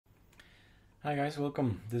Hi guys,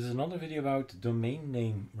 welcome. This is another video about domain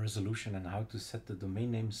name resolution and how to set the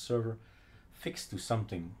domain name server fixed to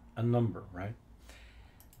something, a number, right?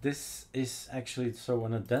 This is actually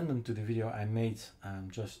an addendum to the video I made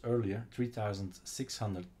just earlier,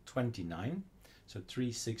 3629, so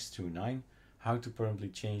 3629, how to permanently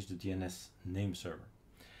change the DNS name server.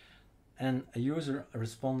 And a user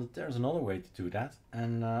responded, there's another way to do that,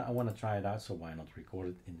 and I want to try it out, so why not record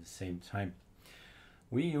it in the same time?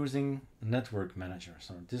 We're using network manager.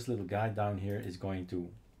 So this little guy down here is going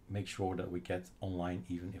to make sure that we get online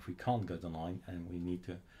even if we can't get online and we need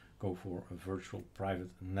to go for a virtual private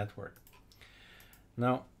network.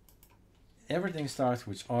 Now, everything starts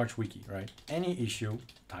with ArchWiki, right? Any issue,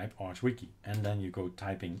 type ArchWiki, and then you go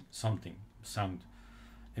typing something, sound,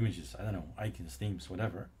 images, I don't know, icons, themes,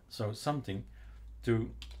 whatever. So something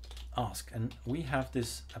to ask. And we have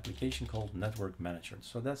this application called Network Manager.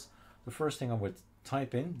 So that's the first thing I would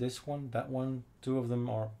type in, this one, that one, two of them,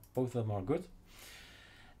 or both of them are good.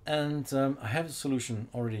 And I have a solution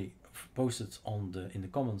already posted on in the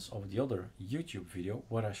comments of the other YouTube video,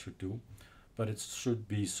 what I should do, but it should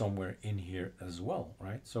be somewhere in here as well,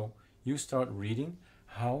 right? So you start reading,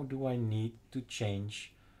 how do I need to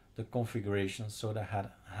change the configuration so that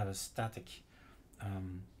I have a static,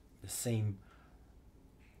 the same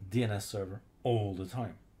DNS server all the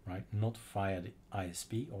time, right? Not via the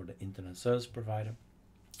ISP or the internet service provider,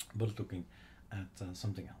 but looking at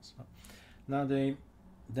something else. Now there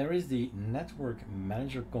is the network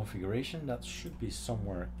manager configuration that should be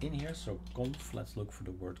somewhere in here. So conf, let's look for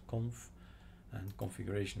the word conf, and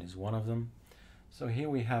configuration is one of them. So here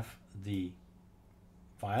we have the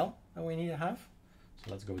file that we need to have.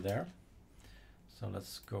 So let's go there. So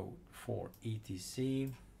let's go for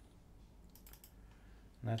etc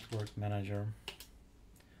network manager,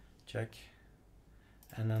 check,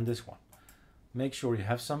 and then this one. Make sure you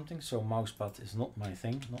have something. So mousepad is not my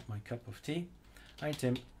thing, not my cup of tea. I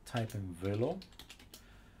type in velo.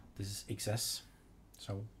 This is XS,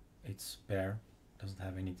 so it's bare, doesn't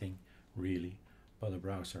have anything really but a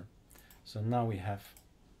browser. So now we have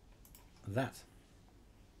that.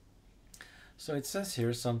 So it says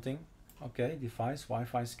here something, okay, device,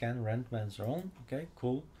 Wi-Fi scan, rent, man's own, okay,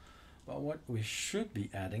 cool. But what we should be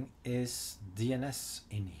adding is DNS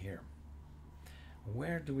in here.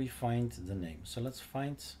 Where do we find the name? So let's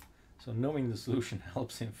find, so knowing the solution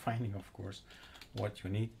helps in finding, of course, what you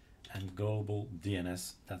need, and global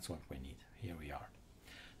DNS, that's what we need. Here we are.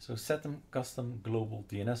 So set them custom global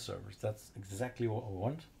DNS servers. That's exactly what we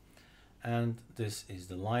want. And this is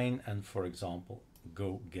the line, and for example,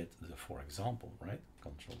 go get the for example, right?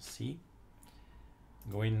 Control C,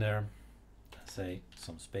 go in there, say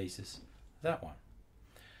some spaces, that one.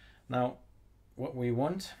 Now, what we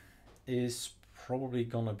want is probably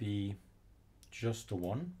gonna be just the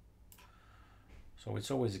one. So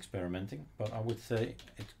it's always experimenting, but I would say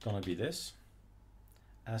it's gonna be this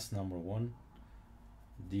as number one,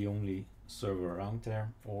 the only server around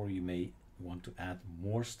there, or you may want to add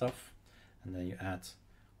more stuff, and then you add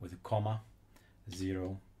with a comma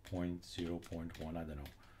 0.0.1, I don't know,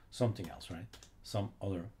 something else, right? Some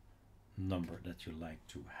other number that you like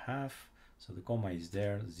to have. So the comma is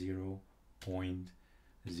there,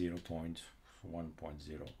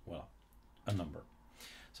 0.0.1.0, well, a number.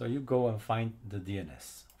 So you go and find the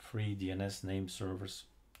DNS, free DNS name servers,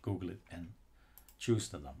 Google it and choose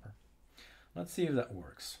the number. Let's see if that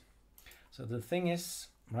works. So the thing is,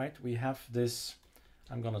 right, we have this,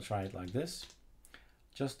 I'm gonna try it like this,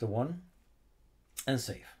 just the one, and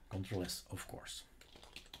save, Control S, of course.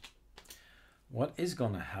 What is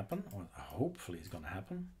gonna happen, or hopefully is gonna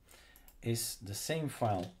happen, is the same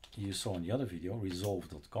file you saw in the other video,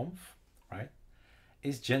 resolve.conf, right,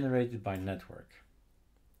 is generated by network.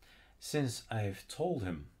 Since I've told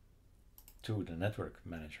him to the network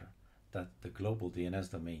manager that the global DNS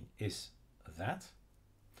domain is that,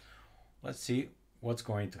 let's see what's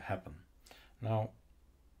going to happen. Now,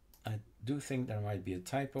 I do think there might be a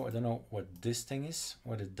typo. I don't know what this thing is,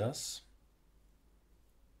 what it does.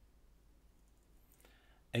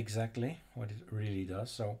 Exactly what it really does.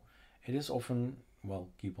 So it is often, well,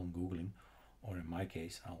 keep on Googling, or in my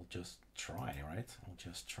case, I'll just try, right? I'll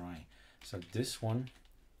just try. So this one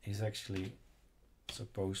is actually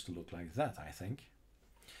supposed to look like that, I think.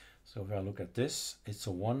 So if I look at this, it's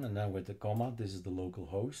a 1, and then with the comma, this is the local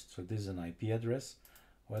host. So this is an IP address.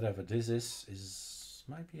 Whatever this is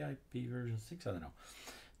might be IP version 6, I don't know.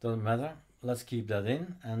 Doesn't matter. Let's keep that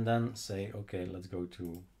in, and then say, okay, let's go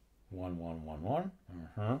to 1111.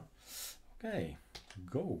 Okay,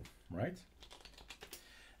 go, right?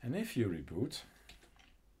 And if you reboot,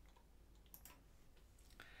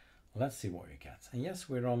 let's see what we get. And yes,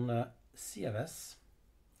 we're on CFS,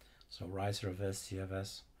 so riserfs,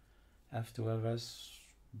 CFS, F2FS,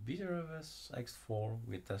 BetaFS, X4,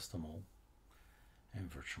 we test them all in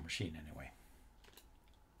virtual machine anyway.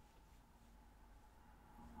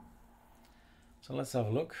 So let's have a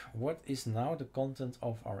look. What is now the content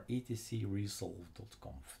of our etc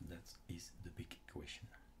resolve.conf? That is the big question.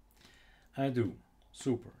 I do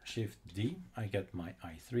super shift D, I get my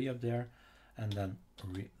i3 up there, and then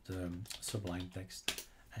the sublime text,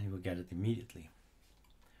 and you will get it immediately.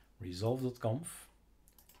 Resolve.conf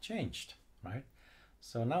changed, right?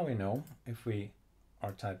 So now we know if we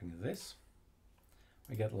are typing this,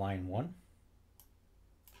 we get line 1,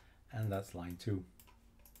 and that's line 2.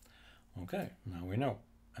 Okay, now we know.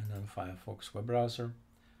 And then Firefox web browser,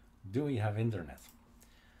 do we have internet?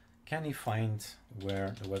 Can he find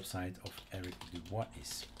where the website of Eric Dubois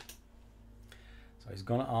is? So he's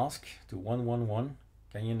gonna ask to 111,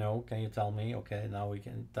 can you know, can you tell me? Okay, now we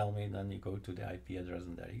can tell me, then you go to the IP address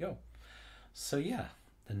and there you go. So yeah,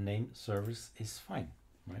 the name service is fine,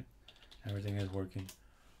 right? Everything is working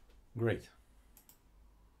great.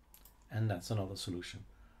 And that's another solution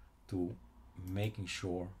to making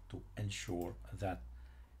sure, to ensure that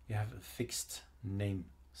you have a fixed name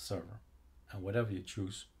server. And whatever you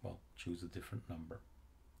choose, well, choose a different number.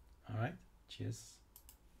 All right, cheers.